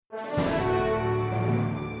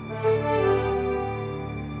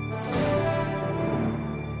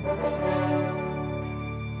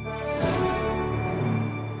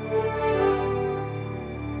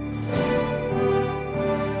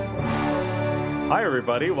Hi,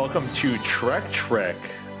 everybody. Welcome to Trek.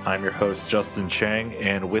 I'm your host, Justin Chang,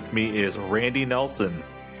 and with me is Randy Nelson.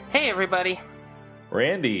 Hey, everybody.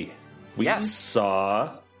 Randy, we Yes.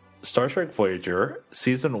 saw Star Trek Voyager,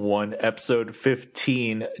 Season 1, Episode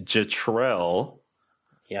 15, Jetrel.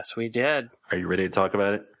 Yes, we did. Are you ready to talk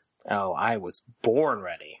about it? Oh, I was born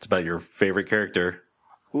ready. It's about your favorite character.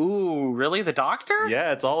 Ooh, really? The Doctor?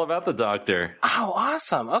 Yeah, it's all about the Doctor. Oh,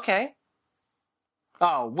 awesome. Okay.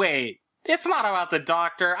 Oh, wait. It's not about the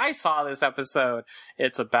Doctor. I saw this episode.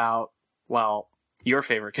 It's about, well, your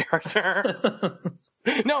favorite character.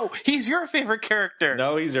 No, he's your favorite character.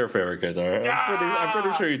 No, he's your favorite character. I'm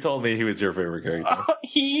pretty sure you told me he was your favorite character.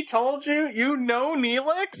 He told you? You know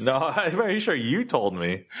Neelix? No, I'm pretty sure you told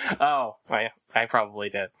me. Oh, I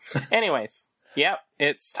probably did. Anyways, yep,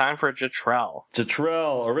 it's time for Jetrel.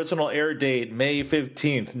 Jetrel, original air date, May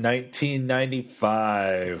 15th,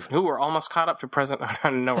 1995. Ooh, we're almost caught up to present.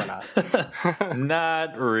 No, we're not.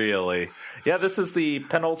 Not really. Yeah, this is the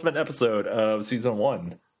penultimate episode of Season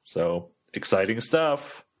 1. So, exciting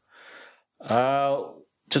stuff.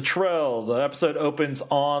 Jetrel, the episode opens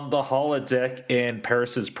on the holodeck in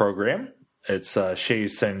Paris's program. It's Shay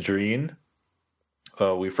Sandrine.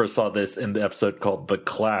 We first saw this in the episode called The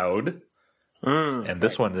Cloud. And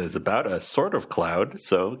this one is about a sort of cloud,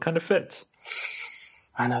 so it kind of fits.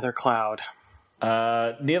 Another cloud.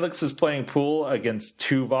 Neelix is playing pool against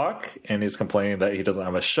Tuvok, and he's complaining that he doesn't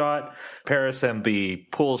have a shot. Paris and the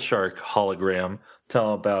pool shark hologram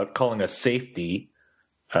tell him about calling a safety,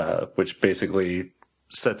 which basically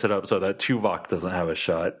sets it up so that Tuvok doesn't have a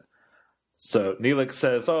shot. So Neelix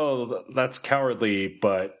says, oh, that's cowardly,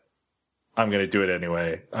 but I'm going to do it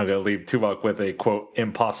anyway. I'm going to leave Tuvok with a, quote,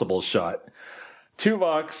 impossible shot.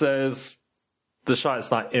 Tuvok says the shot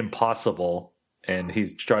is not impossible, and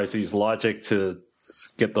he tries to use logic to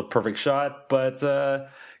get the perfect shot, but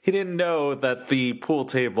he didn't know that the pool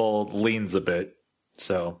table leans a bit,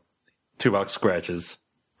 so Tuvok scratches.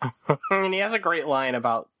 And he has a great line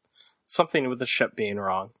about something with the ship being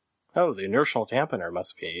wrong. Oh, the inertial dampener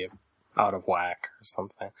must be out of whack or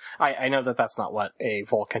something. I know that that's not what a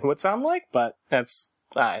Vulcan would sound like, but it's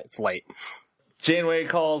late. Janeway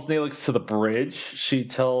calls Neelix to the bridge. She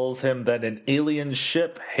tells him that an alien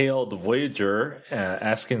ship hailed Voyager,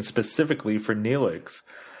 asking specifically for Neelix.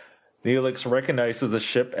 Neelix recognizes the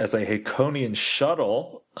ship as a Hakonian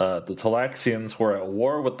shuttle. The Talaxians were at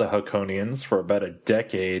war with the Hakonians for about a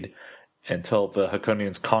decade until the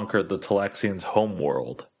Hakonians conquered the Talaxians'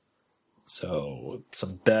 homeworld. So,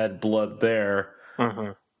 some bad blood there.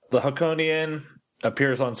 Mm-hmm. The Hakonian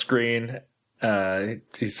appears on screen.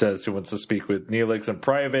 He says he wants to speak with Neelix in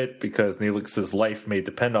private because Neelix's life may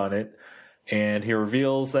depend on it. And he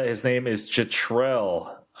reveals that his name is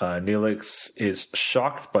Jetrel. Neelix is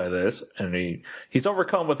shocked by this, and he's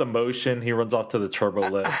overcome with emotion. He runs off to the turbo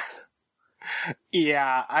lift.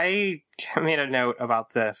 Yeah, I made a note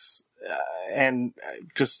about this, and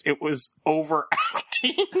just, it was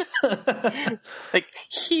overacting. Like,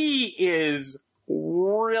 he is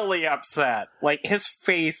really upset. Like, his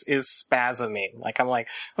face is spasming. Like, I'm like,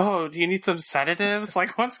 oh, do you need some sedatives?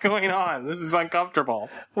 Like, what's going on? This is uncomfortable.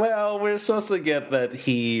 Well, we're supposed to get that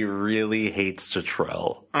he really hates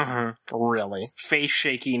Jetrel. Mm-hmm. Really. Face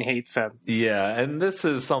shaking hates him. Yeah, and this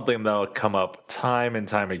is something that'll come up time and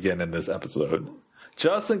time again in this episode.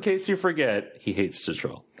 Just in case you forget, he hates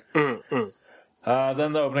Jetrel. Mm-hmm.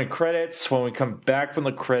 Then the opening credits. When we come back from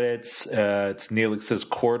the credits, it's Neelix's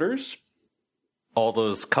quarters. All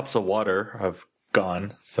those cups of water have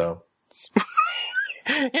gone, so...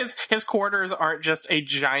 His quarters aren't just a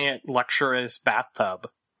giant, luxurious bathtub.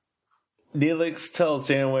 Neelix tells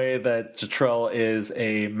Janeway that Jetrel is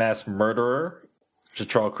a mass murderer.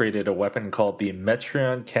 Jetrel created a weapon called the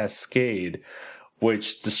Metreon Cascade,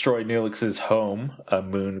 which destroyed Neelix's home, a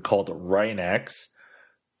moon called Rhinax.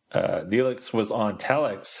 Neelix was on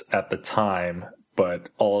Telex at the time, but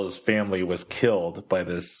all his family was killed by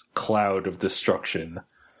this cloud of destruction.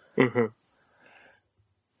 Mm-hmm.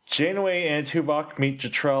 Janeway and Tuvok meet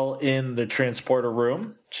Jetrel in the transporter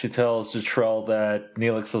room. She tells Jetrel that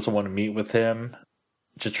Neelix doesn't want to meet with him.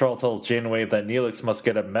 Jetrel tells Janeway that Neelix must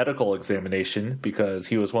get a medical examination because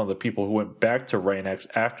he was one of the people who went back to Rhinax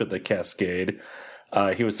after the Cascade.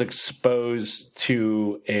 He was exposed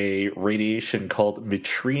to a radiation called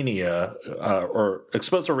metrenia, or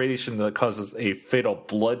exposed to radiation that causes a fatal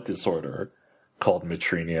blood disorder called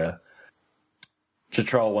metrenia.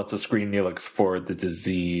 Jetrel wants to screen Neelix for the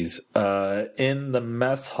disease. In the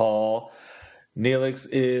mess hall, Neelix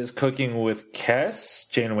is cooking with Kes.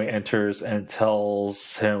 Janeway enters and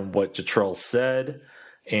tells him what Jetrel said.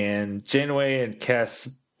 And Janeway and Kes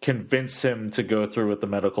convince him to go through with the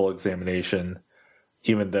medical examination.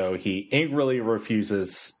 even though he angrily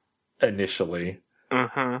refuses initially.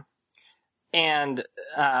 Mm-hmm. And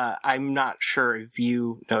I'm not sure if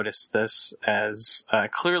you noticed this as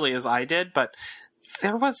clearly as I did, but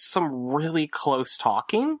there was some really close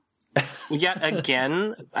talking. Yet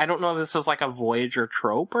again, I don't know if this is like a Voyager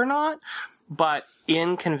trope or not, but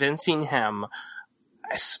in convincing him,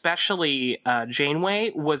 especially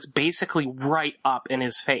Janeway, was basically right up in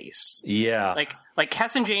his face. Yeah. Like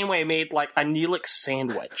Kes and Janeway made like a Neelix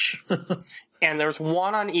sandwich. And there's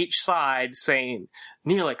one on each side saying,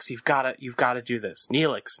 Neelix, you've got to do this.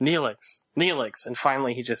 Neelix. And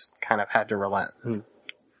finally he just kind of had to relent and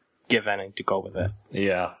give in and to go with it.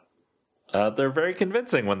 Yeah. They're very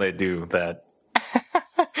convincing when they do that.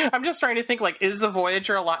 I'm just trying to think, like, is the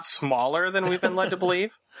Voyager a lot smaller than we've been led to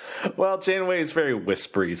believe? Well, Janeway is very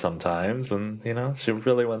whispery sometimes, and, she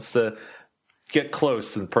really wants to get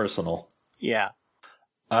close and personal. Yeah.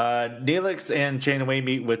 Neelix and Janeway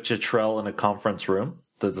meet with Jetrel in a conference room.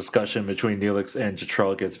 The discussion between Neelix and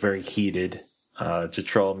Jetrel gets very heated.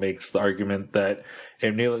 Jetrel makes the argument that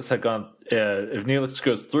if Neelix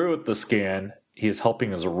goes through with the scan, he is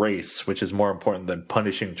helping his race, which is more important than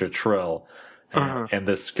punishing Jetrel. And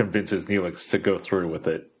this convinces Neelix to go through with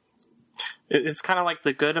it. It's kind of like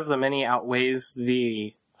the good of the many outweighs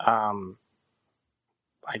the,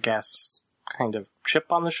 I guess, kind of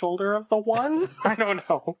chip on the shoulder of the one? I don't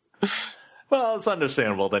know. Well, it's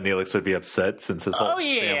understandable that Neelix would be upset since his whole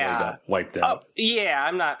family got wiped out. Yeah,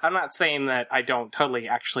 I'm not saying that I don't totally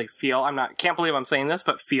actually feel, can't believe I'm saying this,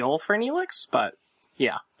 but feel for Neelix, but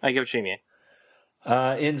yeah, I get what you mean.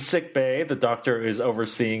 In sickbay, the doctor is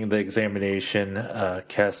overseeing the examination.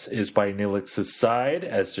 Kes is by Neelix's side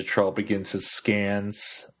as Jetrel begins his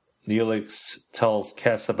scans. Neelix tells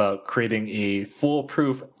Kes about creating a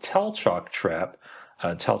foolproof Telchok trap.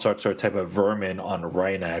 Telchoks are a type of vermin on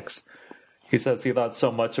Rhinax. He says he thought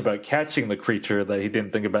so much about catching the creature that he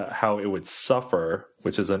didn't think about how it would suffer,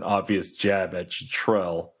 which is an obvious jab at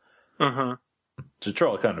Jetrel. Mm-hmm.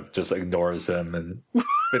 Jetrel kind of just ignores him and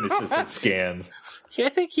finishes his scans. Yeah, I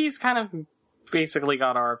think he's kind of basically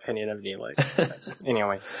got our opinion of Neelix. But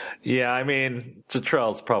anyways. Yeah, I mean,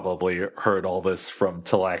 Jetrel's probably heard all this from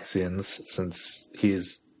Talaxians since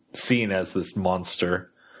he's seen as this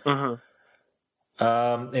monster. Mm-hmm.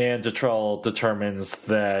 And Jetrel determines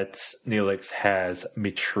that Neelix has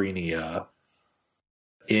Mitrinia.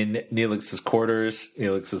 In Neelix's quarters,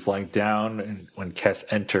 Neelix is lying down, and when Kes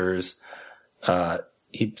enters,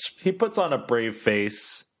 he puts on a brave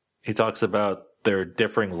face. He talks about their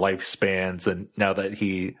differing lifespans, and now that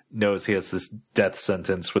he knows he has this death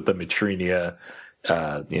sentence with the Mitrinia,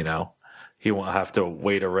 he won't have to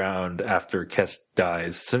wait around after Kes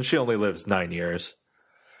dies, since she only lives 9 years.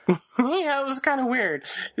 Yeah, it was kind of weird.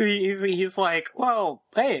 He's like, well,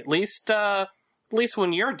 hey, at least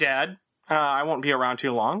when you're dead, I won't be around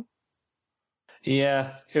too long.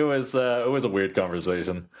 Yeah, it was a weird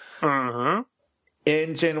conversation. Mm-hmm.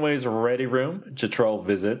 In Janeway's ready room, Jetrel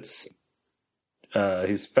visits.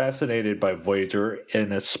 He's fascinated by Voyager,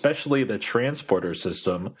 and especially the transporter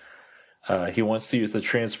system. He wants to use the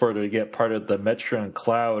transporter to get part of the Metron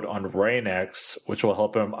cloud on Rhinax, which will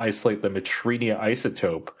help him isolate the Mitrinia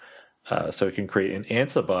isotope, so he can create an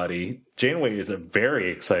antibody. Janeway is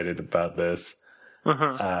very excited about this.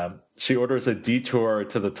 Mm-hmm. She orders a detour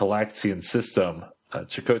to the Talaxian system.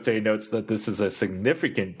 Chakotay notes that this is a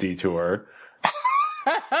significant detour.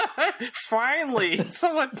 Finally,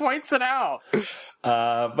 someone points it out.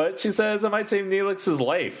 But she says it might save Neelix's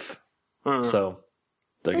life. So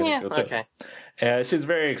they're going to go through. Okay. She's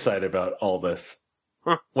very excited about all this.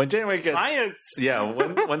 When Janeway gets science,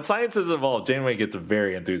 when science is involved, Janeway gets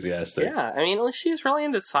very enthusiastic. Yeah, I mean, she's really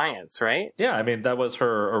into science, right? Yeah, I mean that was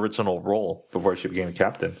her original role before she became a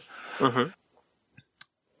captain. Mm-hmm.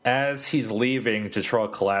 As he's leaving,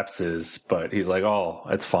 Jetrel collapses, but he's like, "Oh,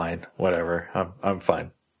 it's fine, whatever. I'm fine."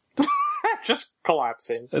 Just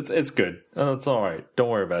collapsing. It's good. It's all right. Don't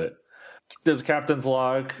worry about it. There's a captain's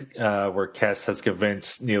log where Kes has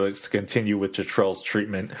convinced Neelix to continue with Jetrel's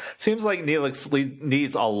treatment. Seems like Neelix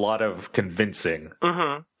needs a lot of convincing.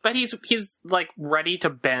 Mm-hmm. But he's like ready to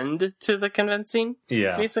bend to the convincing.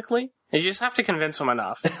 Yeah, basically. You just have to convince him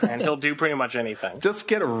enough, and he'll do pretty much anything. Just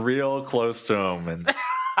get real close to him and.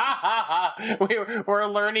 We're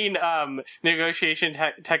learning negotiation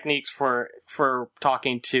techniques for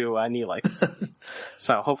talking to Neelix.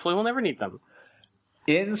 So hopefully we'll never need them.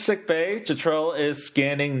 In sickbay, Jetrel is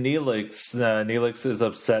scanning Neelix. Neelix is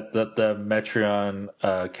upset that the Metreon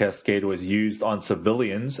cascade was used on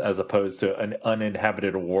civilians as opposed to an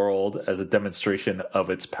uninhabited world as a demonstration of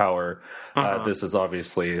its power. This is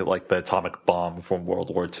obviously like the atomic bomb from World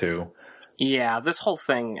War II. Yeah, this whole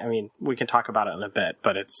thing, I mean, we can talk about it in a bit,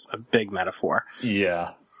 but it's a big metaphor.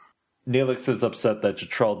 Yeah. Neelix is upset that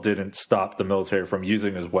Jetrel didn't stop the military from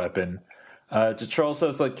using his weapon. Jetrel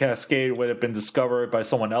says the cascade would have been discovered by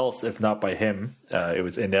someone else if not by him. It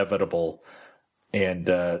was inevitable, and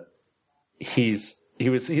he's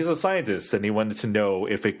a scientist, and he wanted to know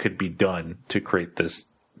if it could be done to create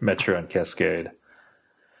this Metreon cascade.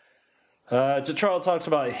 Jetrel talks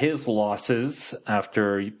about his losses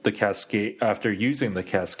after using the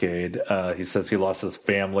cascade. He says he lost his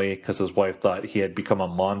family because his wife thought he had become a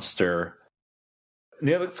monster.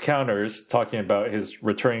 Neelix counters, talking about his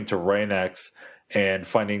returning to Rhinax and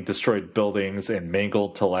finding destroyed buildings and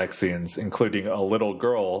mangled Talaxians, including a little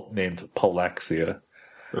girl named Palaxia.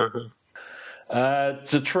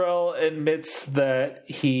 Jetrel admits that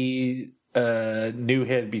he knew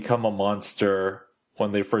he had become a monster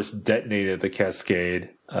when they first detonated the cascade.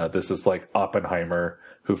 This is like Oppenheimer,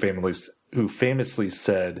 who famously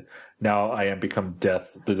said, "Now I am become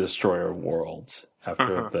death, the destroyer of worlds,"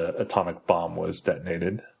 after the atomic bomb was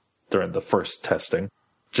detonated during the first testing.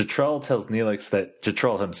 Jetrel tells Neelix that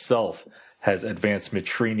Jetrel himself has advanced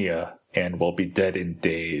Metrenia and will be dead in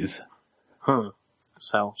days.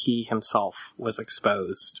 So he himself was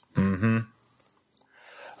exposed.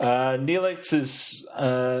 Neelix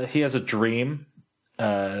he has a dream.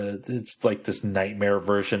 It's like this nightmare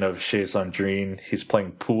version of Chez Sandrine. He's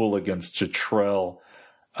playing pool against Jetrel.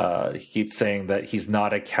 He keeps saying that he's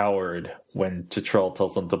not a coward when Jetrel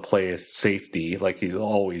tells him to play safety like he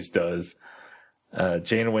always does.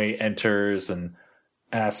 Janeway enters and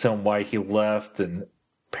asks him why he left, and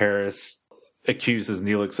Paris accuses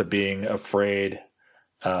Neelix of being afraid.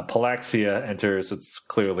 Palaxia enters. It's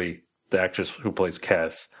clearly the actress who plays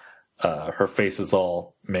Kes. Her face is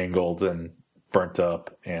all mangled and burnt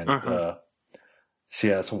up, and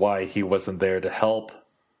she asks why he wasn't there to help.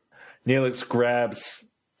 Neelix grabs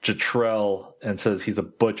Jetrel and says he's a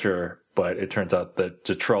butcher, but it turns out that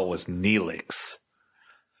Jetrel was Neelix.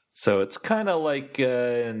 So it's kind of like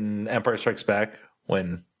in Empire Strikes Back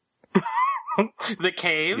when the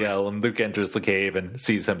cave? Yeah, when Luke enters the cave and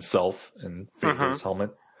sees himself in Vader's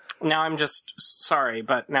helmet. Now I'm just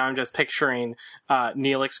picturing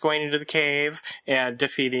Neelix going into the cave and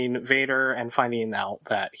defeating Vader and finding out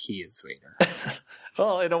that he is Vader.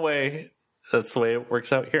 Well, in a way, that's the way it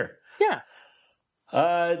works out here. Yeah.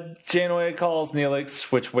 Janeway calls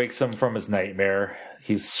Neelix, which wakes him from his nightmare.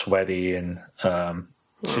 He's sweaty, and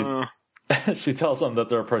she tells him that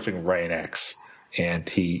they're approaching Rhinax, and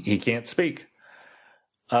he can't speak.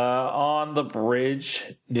 On the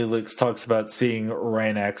bridge, Neelix talks about seeing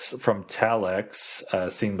Rhinax from Talax,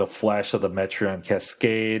 seeing the flash of the Metreon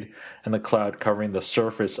cascade and the cloud covering the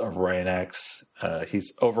surface of Rhinax.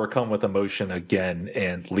 He's overcome with emotion again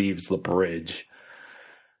and leaves the bridge.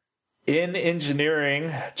 In engineering,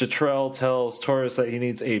 Jetrel tells Torres that he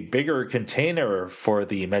needs a bigger container for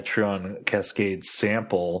the Metreon cascade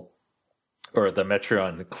sample, or the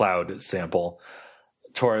Metreon cloud sample.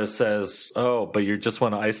 Torres says, "Oh, but you just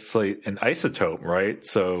want to isolate an isotope, right?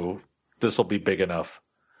 So this will be big enough."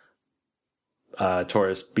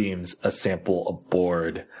 Torres beams a sample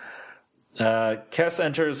aboard. Kes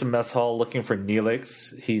enters the mess hall looking for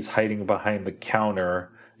Neelix. He's hiding behind the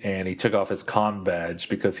counter, and he took off his comm badge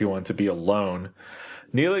because he wanted to be alone.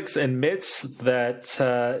 Neelix admits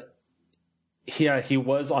that he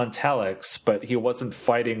was on Talax, but he wasn't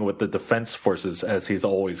fighting with the defense forces as he's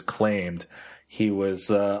always claimed. He was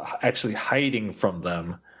actually hiding from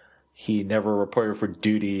them. He never reported for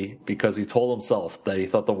duty because he told himself that he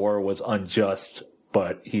thought the war was unjust,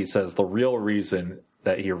 but he says the real reason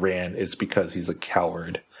that he ran is because he's a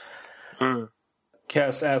coward.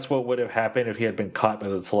 Cass asked what would have happened if he had been caught by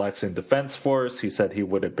the Talaxian Defense Force. He said he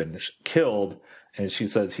would have been killed, and she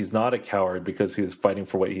says he's not a coward because he was fighting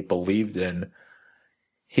for what he believed in.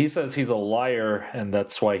 He says he's a liar, and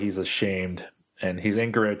that's why he's ashamed. And he's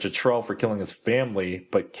angry at Jetrel for killing his family,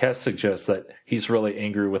 but Kes suggests that he's really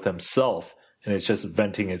angry with himself, and is just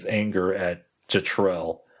venting his anger at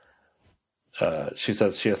Jetrel. She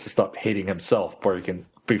says she has to stop hating himself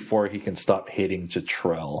before he can stop hating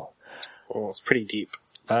Jetrel. Oh, it's pretty deep.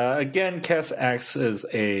 Again, Kes acts as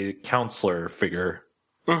a counselor figure,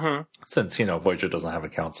 since, Voyager doesn't have a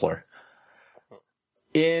counselor.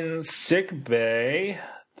 In sickbay,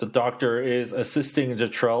 the doctor is assisting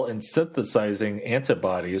Jetrel in synthesizing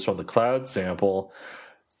antibodies from the cloud sample.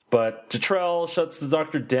 But Jetrel shuts the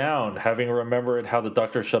Doctor down, having remembered how the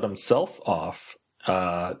Doctor shut himself off.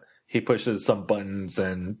 He pushes some buttons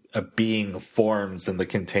and a being forms in the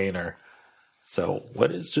container. So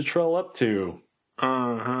what is Jetrel up to?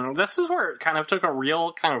 Mm-hmm. This is where it kind of took a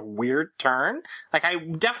real kind of weird turn. Like, I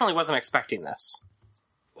definitely wasn't expecting this.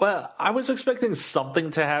 Well, I was expecting something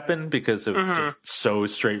to happen because it was just so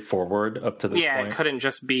straightforward up to this point. Yeah, it couldn't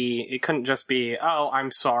just be, oh,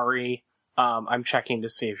 I'm sorry, I'm checking to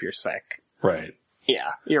see if you're sick. Right.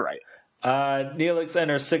 Yeah, you're right. Neelix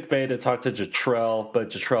enters sickbay to talk to Jetrel,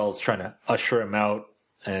 but Jetrel is trying to usher him out,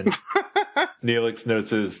 and Neelix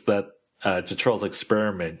notices that Jetrel's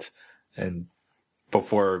experiment, and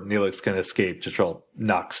before Neelix can escape, Jetrel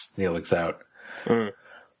knocks Neelix out.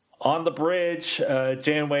 On the bridge,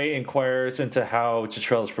 Janeway inquires into how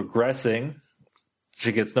Jetrel is progressing.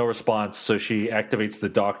 She gets no response, so she activates the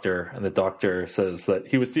Doctor, and the Doctor says that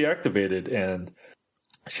he was deactivated, and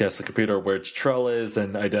she asks the computer where Jetrel is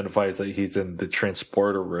and identifies that he's in the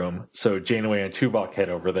transporter room. So Janeway and Tuvok head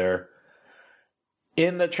over there.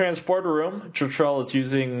 In the transporter room, Jetrel is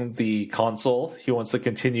using the console. He wants to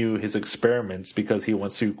continue his experiments because he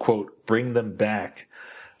wants to, quote, bring them back.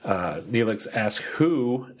 Neelix asks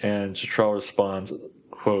who, and Jetrel responds,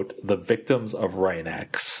 quote, the victims of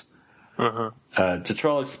Rhinax.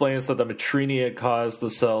 Jetrel explains that the Matrinia caused the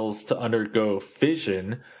cells to undergo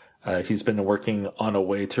fission. He's been working on a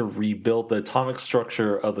way to rebuild the atomic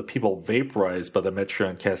structure of the people vaporized by the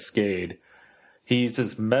Metron cascade. He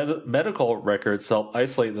uses medical records to help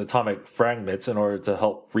isolate the atomic fragments in order to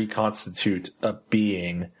help reconstitute a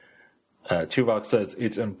being. Tuvok says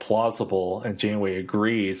it's implausible, and Janeway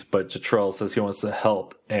agrees, but Jetrel says he wants to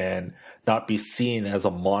help and not be seen as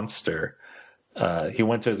a monster. He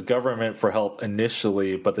went to his government for help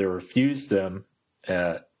initially, but they refused him.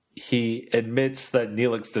 He admits that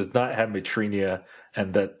Neelix does not have Matrinia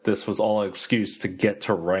and that this was all an excuse to get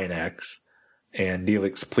to Rhinax. And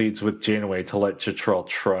Neelix pleads with Janeway to let Jetrel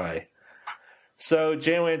try. So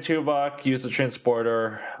Janeway and Tuvok use the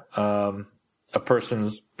transporter. A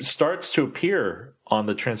person starts to appear on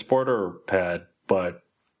the transporter pad, but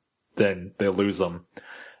then they lose them.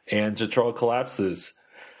 And Jetrel collapses.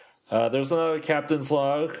 There's another captain's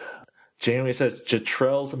log. Janeway says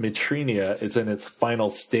Jetrel's Matrinia is in its final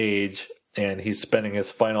stage, and he's spending his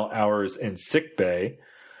final hours in sickbay.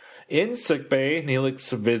 In sickbay,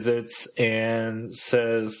 Neelix visits and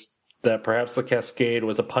says that perhaps the cascade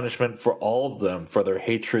was a punishment for all of them for their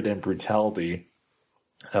hatred and brutality.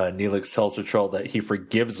 Neelix tells Jetrel that he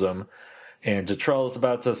forgives them, and Jetrel is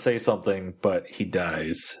about to say something, but he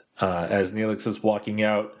dies. As Neelix is walking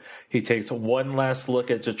out, he takes one last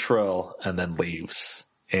look at Jetrel and then leaves.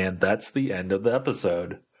 And that's the end of the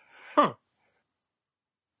episode.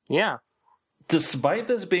 Yeah. Despite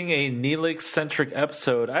this being a Neelix-centric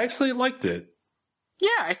episode, I actually liked it. Yeah,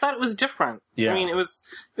 I thought it was different. Yeah. I mean, it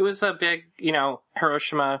was a big,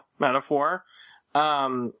 Hiroshima metaphor.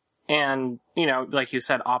 And, like you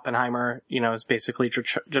said, Oppenheimer, is basically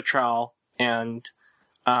Jetrel. And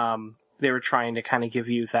they were trying to kind of give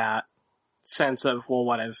you that sense of, well,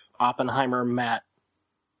 what if Oppenheimer met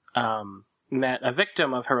a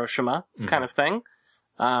victim of Hiroshima kind of thing.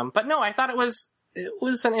 But no, I thought it was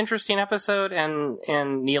an interesting episode, and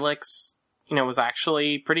Neelix, was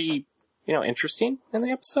actually pretty, interesting in the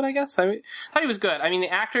episode, I guess. I thought he was good. I mean, the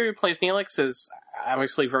actor who plays Neelix is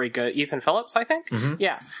obviously very good. Ethan Phillips, I think.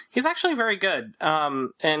 Yeah. He's actually very good.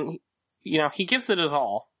 And, he gives it his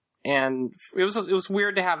all. And it was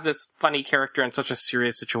weird to have this funny character in such a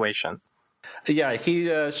serious situation. Yeah, he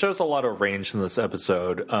shows a lot of range in this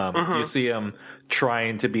episode. You see him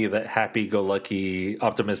trying to be that happy-go-lucky,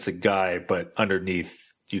 optimistic guy, but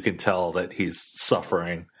underneath, you can tell that he's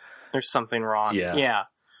suffering. There's something wrong. Yeah.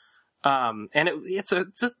 And it's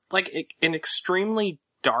just like an extremely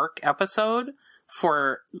dark episode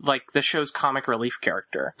for like the show's comic relief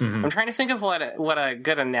character. I'm trying to think of what a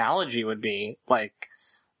good analogy would be. Like,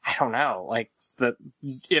 I don't know, like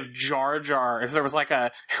if Jar Jar, if there was like a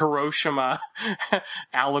Hiroshima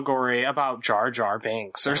allegory about Jar Jar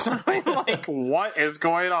Binks or something, like what is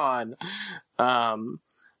going on?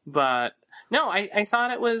 But no, I thought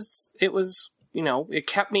it was, it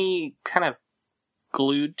kept me kind of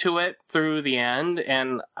glued to it through the end.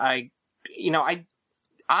 And I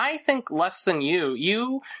think less than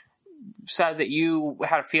you said that you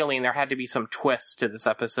had a feeling there had to be some twist to this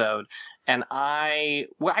episode. And I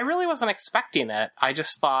really wasn't expecting it. I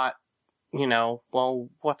just thought, well,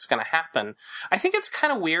 what's going to happen? I think it's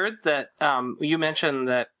kind of weird that you mentioned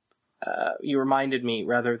that, you reminded me,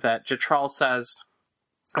 rather, that Jetrel says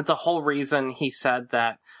that the whole reason he said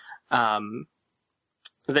that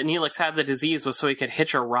that Neelix had the disease was so he could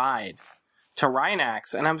hitch a ride to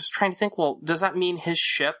Rhinax. And I was trying to think, well, does that mean his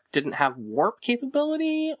ship didn't have warp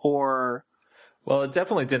capability, or... Well, it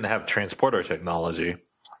definitely didn't have transporter technology.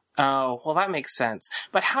 Oh, well, that makes sense.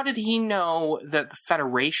 But how did he know that the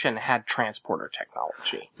Federation had transporter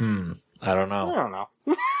technology? I don't know. I don't know.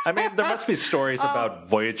 I mean, there must be stories about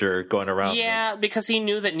Voyager going around. Yeah, because he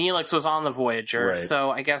knew that Neelix was on the Voyager, Right.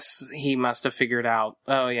 so I guess he must have figured out,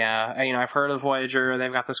 oh yeah, I've heard of Voyager,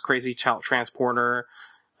 they've got this crazy transporter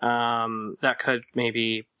that could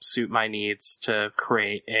maybe suit my needs to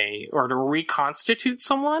create or to reconstitute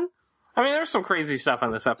someone. I mean, there's some crazy stuff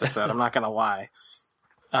in this episode, I'm not gonna lie.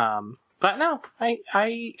 But no,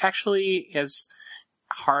 I actually, as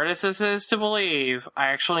hard as this is to believe, I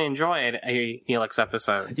actually enjoyed a Neelix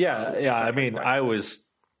episode. Yeah. I mean, I was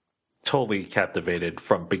totally captivated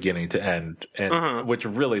from beginning to end, and which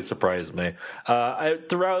really surprised me.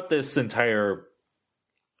 Throughout this entire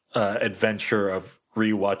adventure of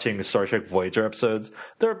rewatching Star Trek Voyager episodes,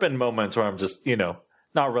 there have been moments where I'm just,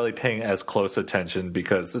 not really paying as close attention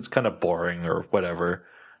because it's kind of boring or whatever.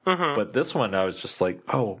 But this one, I was just like,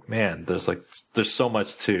 oh man, there's so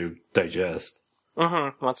much to digest.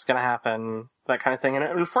 What's gonna happen? That kind of thing.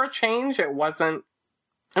 And for a change, it wasn't.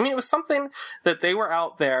 I mean, it was something that they were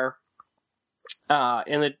out there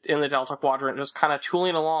in the Delta Quadrant, just kind of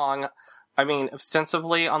tooling along. I mean,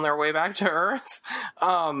 ostensibly on their way back to Earth.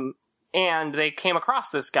 And they came across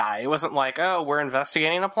this guy. It wasn't like, oh, we're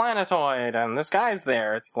investigating a planetoid and this guy's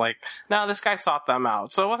there. It's like, no, this guy sought them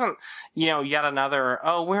out. So it wasn't, yet another,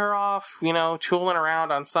 oh, we're off, tooling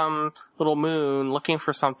around on some little moon looking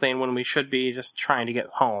for something when we should be just trying to get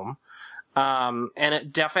home. And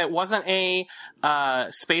it wasn't a,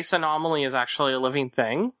 space anomaly is actually a living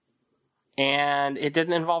thing. And it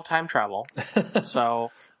didn't involve time travel.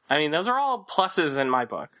 So, I mean, those are all pluses in my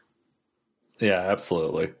book. Yeah,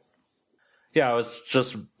 absolutely. Yeah, I was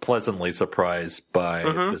just pleasantly surprised by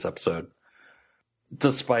this episode.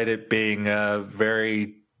 Despite it being a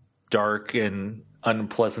very dark and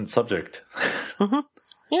unpleasant subject.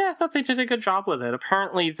 Yeah, I thought they did a good job with it.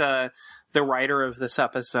 Apparently the writer of this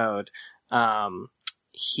episode,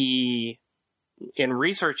 he, in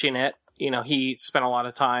researching it, he spent a lot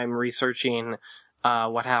of time researching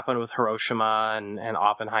what happened with Hiroshima and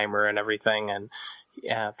Oppenheimer and everything, and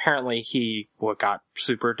apparently he got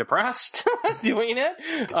super depressed doing it,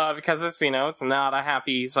 because it's, it's not a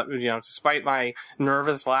happy, despite my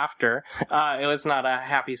nervous laughter, it was not a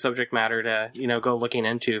happy subject matter to, go looking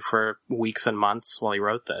into for weeks and months while he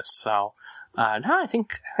wrote this. So, no, I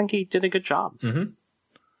think he did a good job.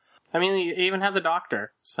 I mean, he even had the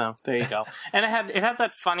doctor, so there you go. And it had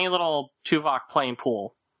that funny little Tuvok playing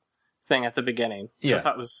pool thing at the beginning. Yeah. I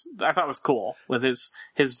thought was cool with his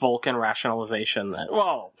Vulcan rationalization that,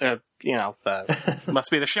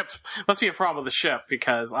 must be a problem with the ship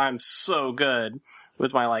because I'm so good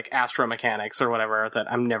with my astromechanics or whatever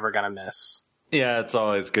that I'm never gonna miss. Yeah, it's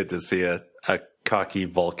always good to see a cocky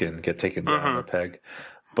Vulcan get taken down a peg.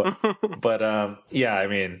 But yeah, I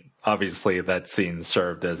mean, obviously that scene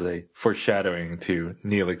served as a foreshadowing to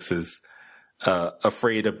Neelix's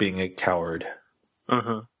afraid of being a coward.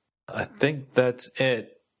 I think that's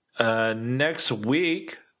it. Next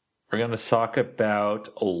week, we're going to talk about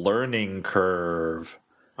Learning Curve,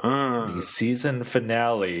 the season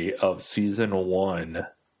finale of season 1.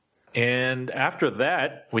 And after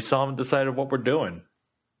that, we still haven't decided what we're doing.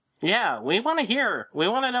 Yeah, we want to hear. We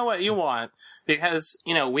want to know what you want. Because,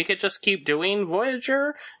 we could just keep doing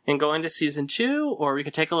Voyager and go into season 2, or we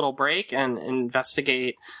could take a little break and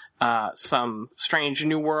investigate some strange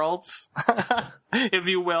new worlds, if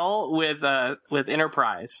you will, with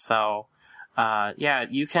Enterprise. So, yeah,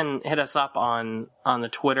 you can hit us up on the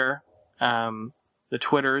Twitter, the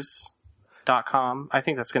Twitters.com. I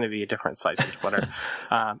think that's going to be a different site than Twitter.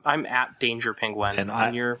 I'm at Danger Penguin. And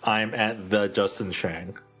I'm at the Justin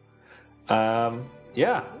Shang.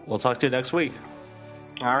 Yeah, we'll talk to you next week.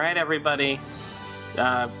 All right, everybody.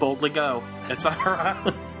 Boldly go. It's all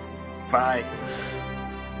right. Bye.